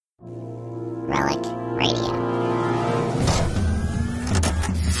Relic Radio.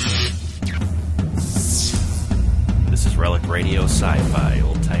 This is Relic Radio Sci-Fi,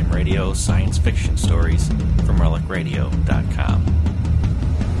 old-time radio, science fiction stories from RelicRadio.com.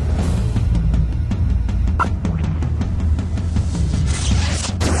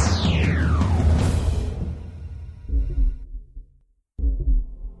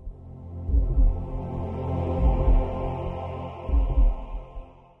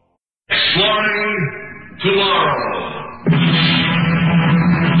 Exploring tomorrow.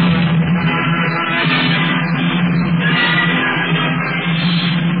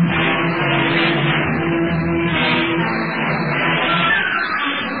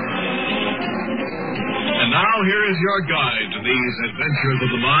 Here is your guide to these adventures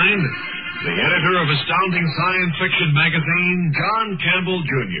of the mind, the editor of Astounding Science Fiction magazine, John Campbell,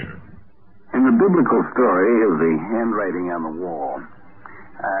 Jr. In the biblical story of the handwriting on the wall,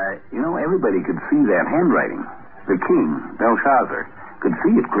 everybody could see that handwriting. The king, Belshazzar, could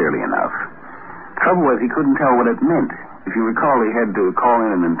see it clearly enough. Trouble was he couldn't tell what it meant. If you recall, he had to call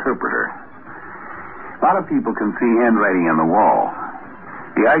in an interpreter. A lot of people can see handwriting on the wall.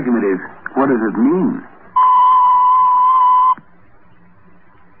 The argument is, what does it mean?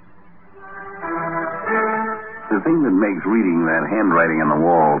 The thing that makes reading that handwriting on the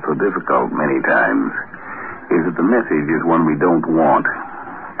wall so difficult many times is that the message is one we don't want.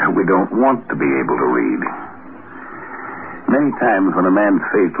 We don't want to be able to read. Many times when a man's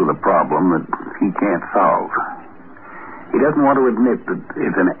faced with a problem that he can't solve, he doesn't want to admit that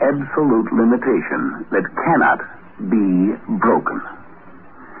it's an absolute limitation that cannot be broken.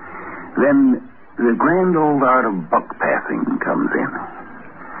 Then the grand old art of buck passing comes in.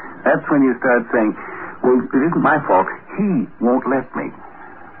 That's when you start saying, well, it isn't my fault. He won't let me.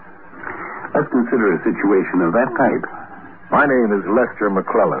 Let's consider a situation of that type. My name is Lester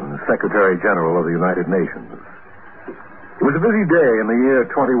McClellan, Secretary General of the United Nations. It was a busy day in the year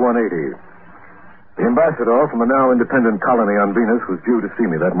 2180. The ambassador from a now independent colony on Venus was due to see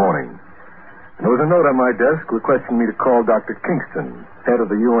me that morning. And there was a note on my desk requesting me to call Dr. Kingston, head of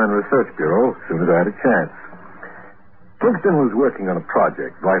the UN Research Bureau, as soon as I had a chance. Kingston was working on a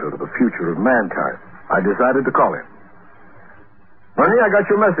project vital to the future of mankind. I decided to call him. Bernie, I got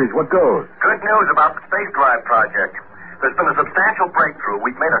your message. What goes? Good news about the space drive project. There's been a substantial breakthrough.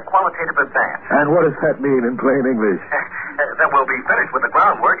 We've made a qualitative advance. And what does that mean in plain English? That we'll be finished with the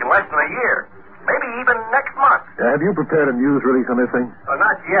groundwork in less than a year. Maybe even next month. Have you prepared a news release on this thing?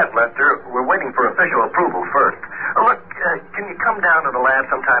 Not yet, Lester. We're waiting for official approval first. Look, can you come down to the lab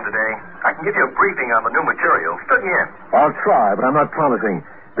sometime today? I can give you a briefing on the new material. Fill you in. I'll try, but I'm not promising.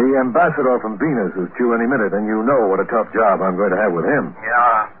 The ambassador from Venus is due any minute, and you know what a tough job I'm going to have with him.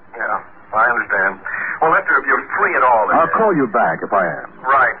 Yeah, I understand. Well, Lester, if you're free at all... I'll call you back if I am.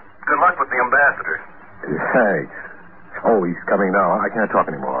 Right. Good luck with the ambassador. Thanks. Oh, he's coming now. I can't talk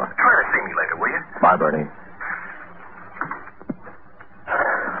anymore. Try to see me later, will you? Bye, Bernie.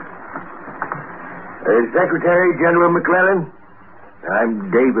 Secretary General McClellan?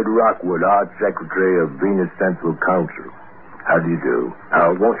 I'm David Rockwood, Art Secretary of Venus Central Council. How do you do?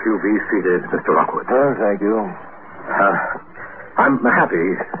 Won't you be seated, Mr. Rockwood? Thank you. I'm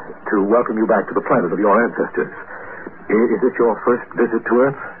happy to welcome you back to the planet of your ancestors. Is it your first visit to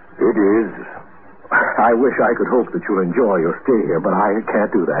Earth? It is. I wish I could hope that you'll enjoy your stay here, but I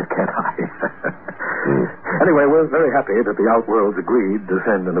can't do that, can I? Anyway, we're very happy that the Outworlds agreed to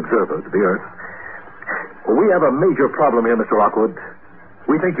send an observer to the Earth. We have a major problem here, Mr. Rockwood.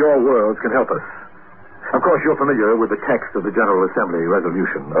 We think your worlds can help us. Of course, you're familiar with the text of the General Assembly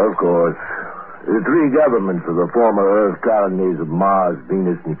resolution. Of course. The three governments of the former Earth colonies of Mars,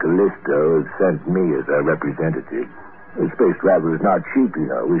 Venus, and Callisto have sent me as their representative. The space travel is not cheap, you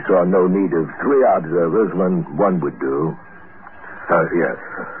know. We saw no need of 3 observers when one would do. Yes.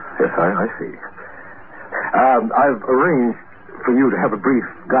 Yes, I see. I've arranged for you to have a brief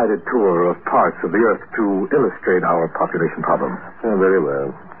guided tour of parts of the Earth to illustrate our population problem. Very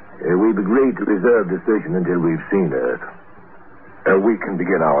well. We've agreed to reserve decision until we've seen Earth. We can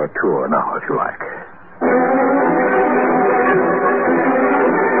begin our tour now, if you like.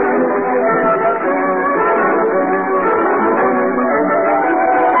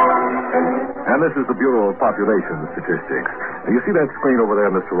 And this is the Bureau of Population Statistics. Now, you see that screen over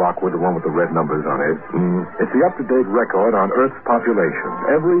there, Mr. Rockwood, the one with the red numbers on it? It's the up-to-date record on Earth's population.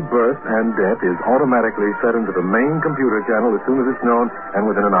 Every birth and death is automatically set into the main computer channel as soon as it's known, and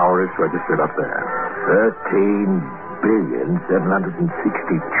within an hour it's registered up there.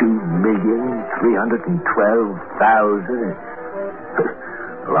 13,762,312,000.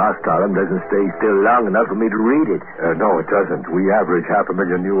 The last column doesn't stay still long enough for me to read it. No, it doesn't. We average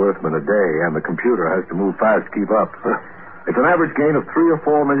 500,000 new Earthmen a day, and the computer has to move fast to keep up. It's an average gain of 3 or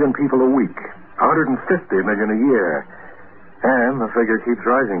 4 million people a week, 150 million a year. And the figure keeps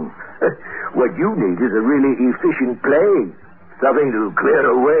rising. What you need is a really efficient plane. Something to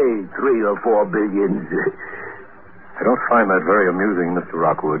clear away 3 or 4 billions. I don't find that very amusing, Mr.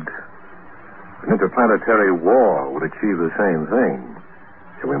 Rockwood. An interplanetary war would achieve the same thing.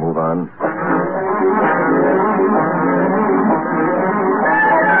 Shall we move on?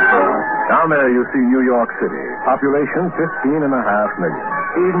 Down there you see New York City. Population 15.5 million.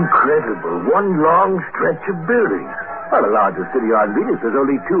 Incredible. One long stretch of buildings. Well, the largest city on Venus has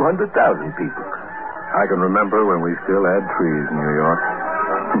only 200,000 people. I can remember when we still had trees in New York.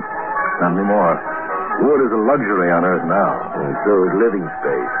 Not anymore. Wood is a luxury on Earth now. And so is living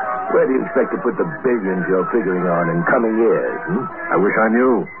space. Where do you expect to put the billions you're figuring on in coming years? I wish I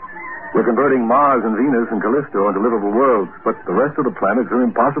knew. We're converting Mars and Venus and Callisto into livable worlds, but the rest of the planets are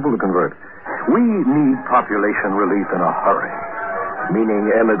impossible to convert. We need population relief in a hurry.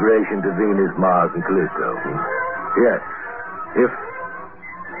 Meaning emigration to Venus, Mars, and Callisto. Yes.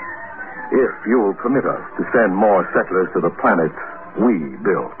 If you'll permit us to send more settlers to the planets we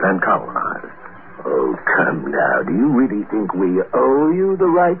built and colonized. Oh, come now. Do you really think we owe you the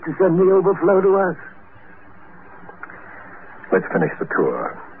right to send the overflow to us? Let's finish the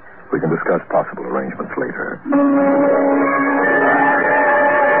tour. We can discuss possible arrangements later.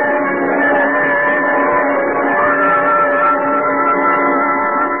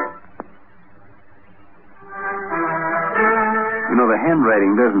 You know, the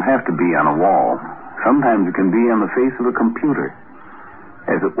handwriting doesn't have to be on a wall. Sometimes it can be on the face of a computer,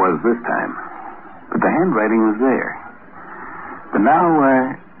 as it was this time. But the handwriting was there. But now,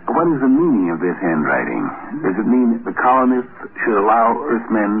 what is the meaning of this handwriting? Does it mean that the colonists should allow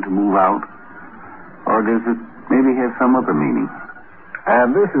Earthmen to move out? Or does it maybe have some other meaning?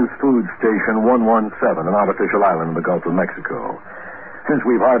 And this is Food Station 117, an artificial island in the Gulf of Mexico. Since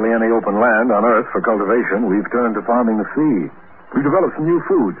we've hardly any open land on Earth for cultivation, we've turned to farming the sea. We've developed some new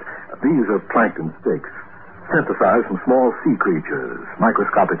foods. These are plankton steaks, synthesized from small sea creatures,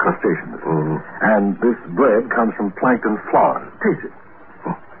 microscopic crustaceans. And this bread comes from plankton flour. Taste it.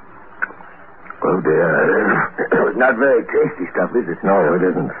 Oh, dear. Not very tasty stuff, is it? No, it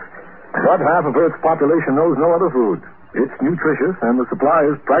isn't. But half of Earth's population knows no other food. It's nutritious, and the supply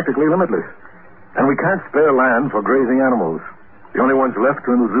is practically limitless. And we can't spare land for grazing animals. The only ones left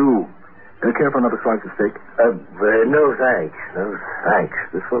are in the zoo. Care for another slice of steak? No, thanks. No, thanks.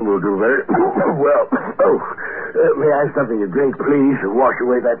 This one will do very well. May I have something to drink, please, to wash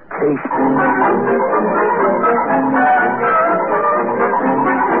away that taste?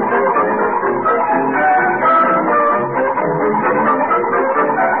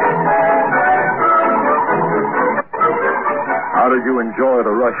 How did you enjoy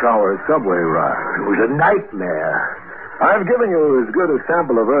the rush hour subway ride? It was a nightmare. I've given you as good a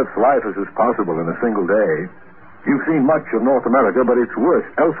sample of Earth's life as is possible in a single day. You've seen much of North America, but it's worse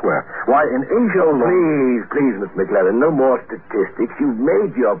elsewhere. Why, in Asia alone... Please, Miss McLellan, no more statistics. You've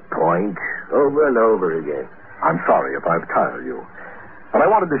made your point over and over again. I'm sorry if I've tired you. But I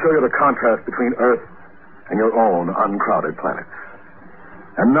wanted to show you the contrast between Earth and your own uncrowded planets.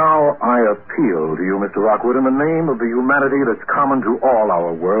 And now I appeal to you, Mr. Rockwood, in the name of the humanity that's common to all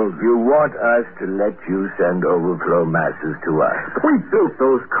our worlds. You want us to let you send overflow masses to us. We built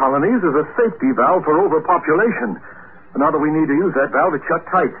those colonies as a safety valve for overpopulation. And now that we need to use that valve, it's shut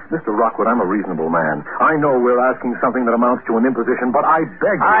tight. Mr. Rockwood, I'm a reasonable man. I know we're asking something that amounts to an imposition, but I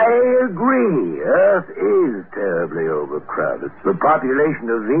beg you... I agree. Earth is terribly overcrowded. The population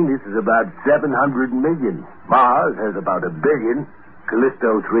of Venus is about 700 million. Mars has about 1 billion.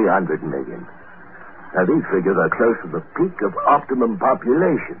 Callisto, 300 million. Now, these figures are close to the peak of optimum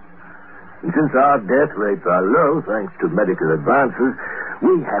population. And since our death rates are low, thanks to medical advances,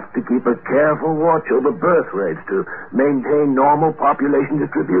 we have to keep a careful watch over birth rates to maintain normal population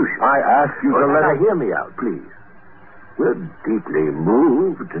distribution. I ask you to Now, hear me out, please. We're deeply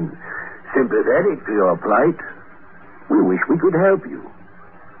moved and sympathetic to your plight. We wish we could help you.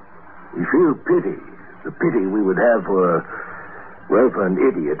 We feel pity. The pity we would have for an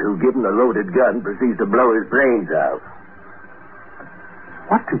idiot who, given a loaded gun, proceeds to blow his brains out.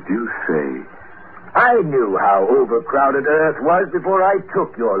 What did you say? I knew how overcrowded Earth was before I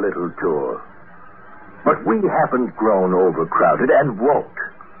took your little tour. But we haven't grown overcrowded and won't.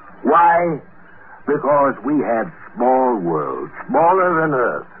 Why? Because we have small worlds, smaller than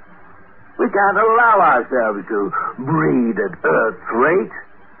Earth. We can't allow ourselves to breed at Earth's rate.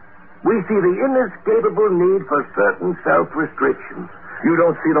 We see the inescapable need for certain self-restrictions, You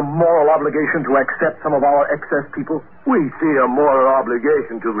don't see the moral obligation to accept some of our excess people? We see a moral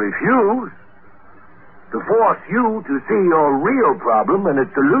obligation to refuse. To force you to see your real problem and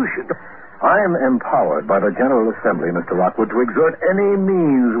its solution. I am empowered by the General Assembly, Mr. Rockwood, to exert any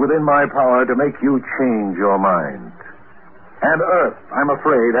means within my power to make you change your mind. And Earth, I'm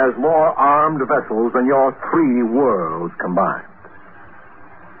afraid, has more armed vessels than your 3 worlds combined.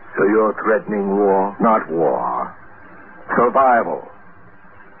 So you're threatening war? Not war. Survival.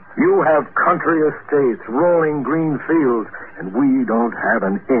 You have country estates, rolling green fields, and we don't have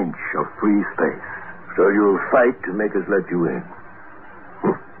an inch of free space. So you'll fight to make us let you in?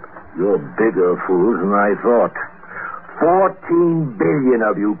 You're bigger fools than I thought. 14 billion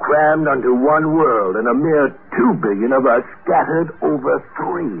of you crammed onto one world, and a mere 2 billion of us scattered over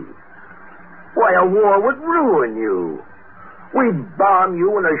 3. Why, a war would ruin you. We'd bomb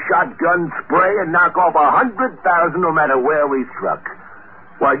you in a shotgun spray and knock off 100,000 no matter where we struck.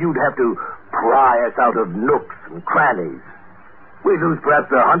 While you'd have to pry us out of nooks and crannies. We'd lose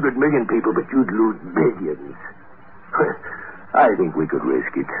perhaps 100 million people, but you'd lose billions. I think we could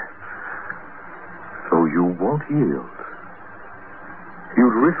risk it. So you won't yield.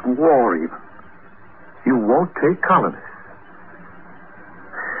 You'd risk war even. You won't take colonists.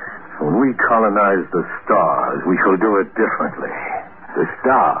 When we colonize the stars, we shall do it differently. The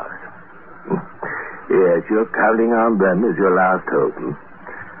stars? Yes, you're counting on them as your last hope.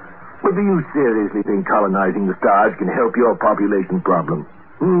 But do you seriously think colonizing the stars can help your population problem?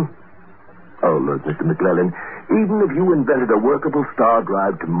 Oh, look, Mr. McClellan, even if you invented a workable star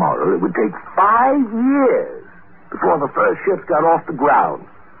drive tomorrow, it would take 5 years before the first ships got off the ground.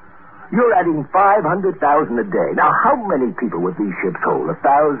 You're adding 500,000 a day. Now, how many people would these ships hold?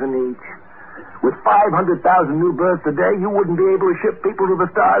 1,000 each? With 500,000 new berths a day, you wouldn't be able to ship people to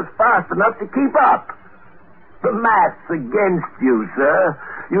the stars fast enough to keep up. The math's against you, sir.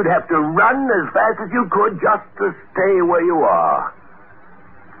 You'd have to run as fast as you could just to stay where you are.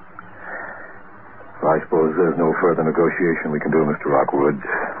 I suppose there's no further negotiation we can do, Mr. Rockwood.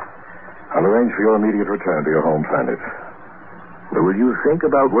 I'll arrange for your immediate return to your home planet. Will you think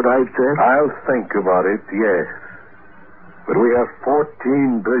about what I've said? I'll think about it, yes. But we have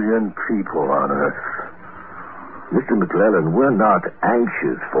 14 billion people on Earth. Mr. McClellan, we're not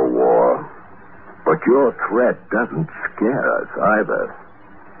anxious for war. But your threat doesn't scare us either.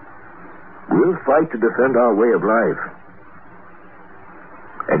 We'll fight to defend our way of life.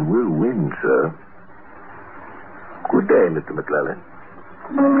 And we'll win, sir. Good day, Mr. McClellan.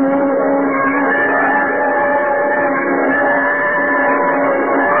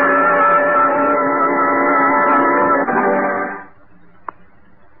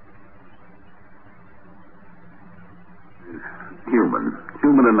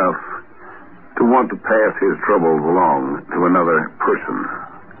 Human enough to want to pass his troubles along to another person.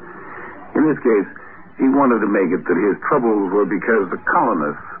 In this case, he wanted to make it that his troubles were because the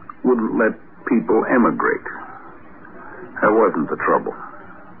colonists wouldn't let people emigrate. That wasn't the trouble.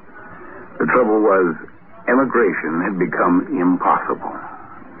 The trouble was emigration had become impossible.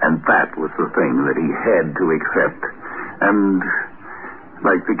 And that was the thing that he had to accept. And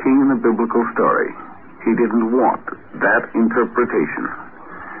like the king in the biblical story, he didn't want that interpretation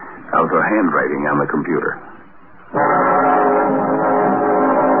of the handwriting on the computer.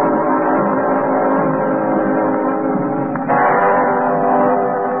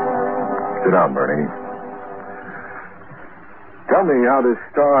 Sit down, Bernie. Tell me how this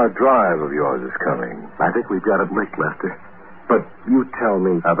star drive of yours is coming. I think we've got it licked, Lester. But you tell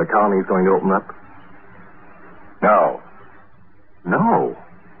me, are the colonies going to open up? No. No?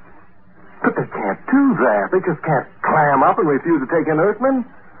 But they can't do that. They just can't clam up and refuse to take in Earthmen.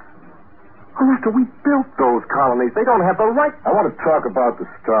 Oh, Lester, we built those colonies. They don't have the right. I want to talk about the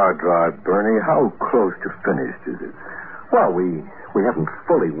star drive, Bernie. How close to finished is it? Well, we haven't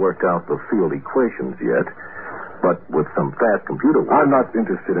fully worked out the field equations yet. But with some fast computer work... I'm not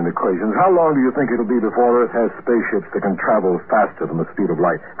interested in equations. How long do you think it'll be before Earth has spaceships that can travel faster than the speed of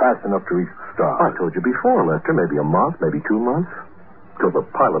light? Fast enough to reach the stars? I told you before, Lester. Maybe a month, maybe 2 months. Till the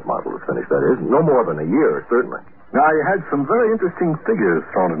pilot model is finished, that is. No more than a year, certainly. Now, you had some very interesting figures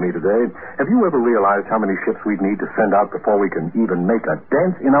thrown at me today. Have you ever realized how many ships we'd need to send out before we can even make a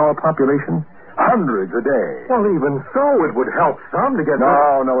dent in our population? Hundreds a day. Well, even so, it would help some to get...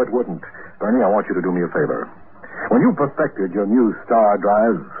 No, it wouldn't. Bernie, I want you to do me a favor. When you perfected your new star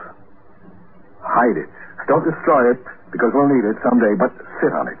drive, hide it. Don't destroy it, because we'll need it someday, but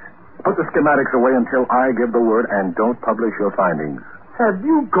sit on it. Put the schematics away until I give the word, and don't publish your findings. Have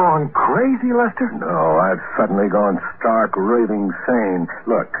you gone crazy, Lester? No, I've suddenly gone stark, raving sane.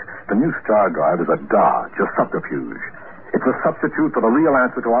 Look, the new star drive is a dodge, a subterfuge. It's a substitute for the real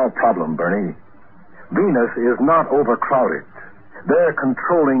answer to our problem, Bernie. Venus is not overcrowded. They're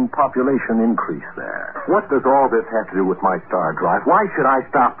controlling population increase there. What does all this have to do with my star drive? Why should I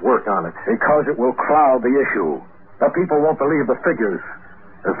stop work on it? Because it will cloud the issue. The people won't believe the figures.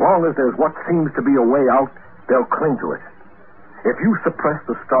 As long as there's what seems to be a way out, they'll cling to it. If you suppress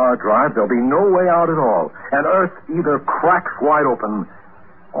the star drive, there'll be no way out at all. And Earth either cracks wide open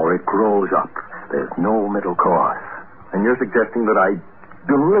or it grows up. There's no middle course. And you're suggesting that I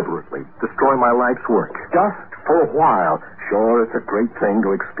deliberately destroy my life's work? Just for a while. Sure, it's a great thing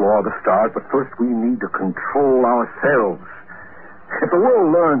to explore the stars, but first we need to control ourselves. If the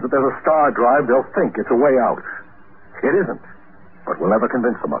world learns that there's a star drive, they'll think it's a way out. It isn't, but we'll never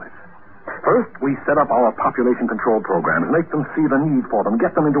convince them of it. First, we set up our population control programs, make them see the need for them,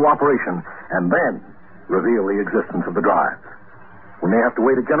 get them into operation, and then reveal the existence of the drives. We may have to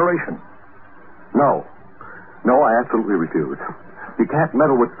wait a generation. No, I absolutely refuse. You can't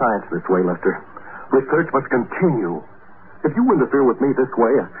meddle with science this way, Lester. Research must continue. If you interfere with me this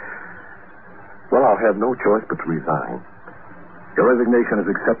way, well, I'll have no choice but to resign. Your resignation is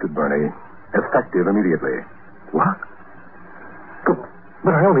accepted, Bernie. Effective immediately. What?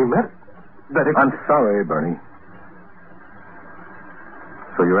 But I only meant that it... I'm sorry, Bernie.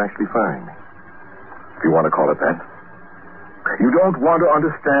 So you're actually firing me? If you want to call it that. You don't want to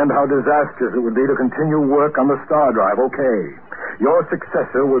understand how disastrous it would be to continue work on the star drive, okay. Your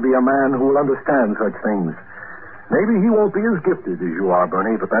successor will be a man who will understand such things. Maybe he won't be as gifted as you are,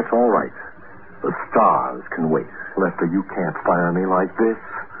 Bernie, but that's all right. The stars can wait. Lester, you can't fire me like this.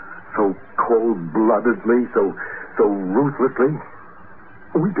 So cold-bloodedly, so ruthlessly.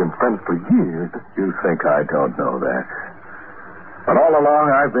 We've been friends for years. You think I don't know that. But all along,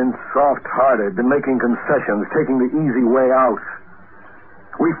 I've been soft-hearted, been making concessions, taking the easy way out.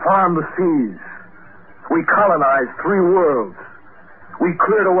 We farmed the seas. We colonized 3 worlds. We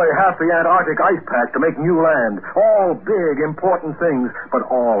cleared away half the Antarctic ice pack to make new land. All big, important things, but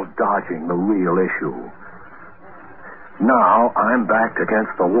all dodging the real issue. Now I'm backed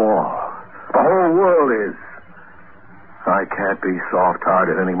against the wall. The whole world is. I can't be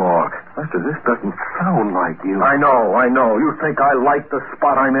soft-hearted anymore. Lester, this doesn't sound like you. I know. You think I like the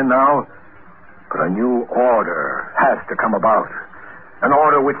spot I'm in now? But a new order has to come about. An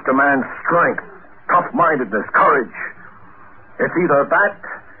order which demands strength, tough-mindedness, courage. It's either that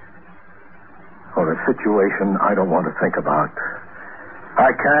or a situation I don't want to think about.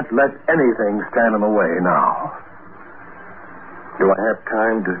 I can't let anything stand in the way now. Do I have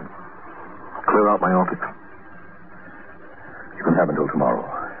time to clear out my office? You can have until tomorrow.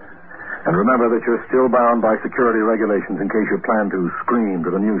 And remember that you're still bound by security regulations in case you plan to scream to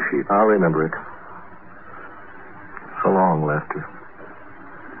the news sheet. I'll remember it. So long, Lester.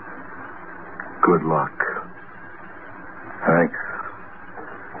 Good luck. Thanks.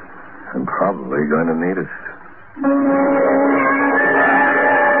 I'm probably going to need it.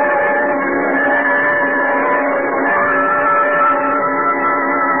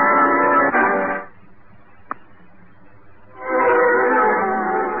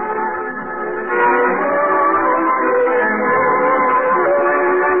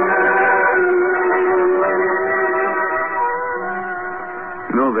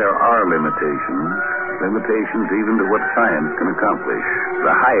 You know, there are limitations even to what science can accomplish,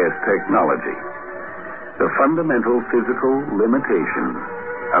 the highest technology. The fundamental physical limitation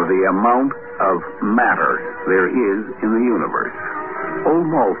of the amount of matter there is in the universe. Old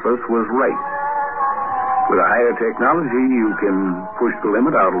Malthus was right. With a higher technology, you can push the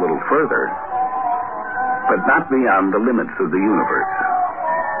limit out a little further, but not beyond the limits of the universe.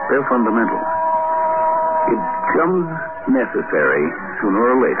 They're fundamental. It becomes necessary, sooner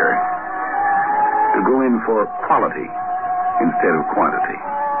or later, to go in for quality instead of quantity.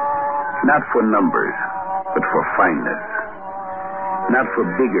 Not for numbers, but for fineness. Not for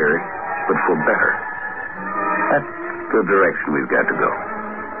bigger, but for better. That's the direction we've got to go.